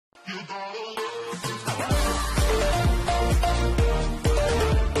Hello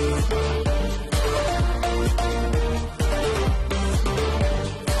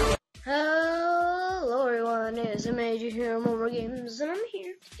everyone, it's Major here on More Games, and I'm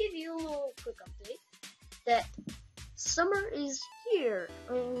here to give you a little quick update that summer is here.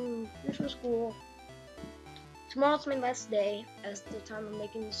 Here's for school. Tomorrow's my last day as the time I'm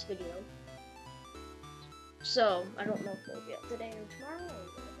making this video. So, I don't know if it'll be up today or tomorrow or whatever.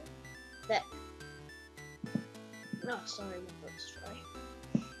 Sorry, my first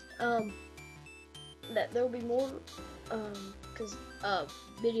try. That there'll be more,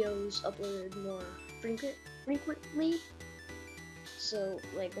 videos uploaded more frequently. So,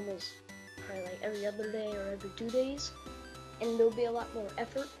 like, probably like every other day or every 2 days. And there'll be a lot more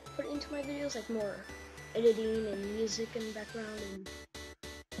effort put into my videos, like more editing and music and background and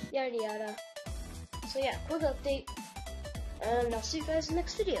yada yada. So yeah, quick update, and I'll see you guys in the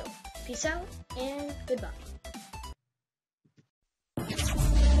next video. Peace out, and goodbye.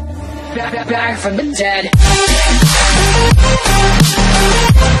 Back from the dead.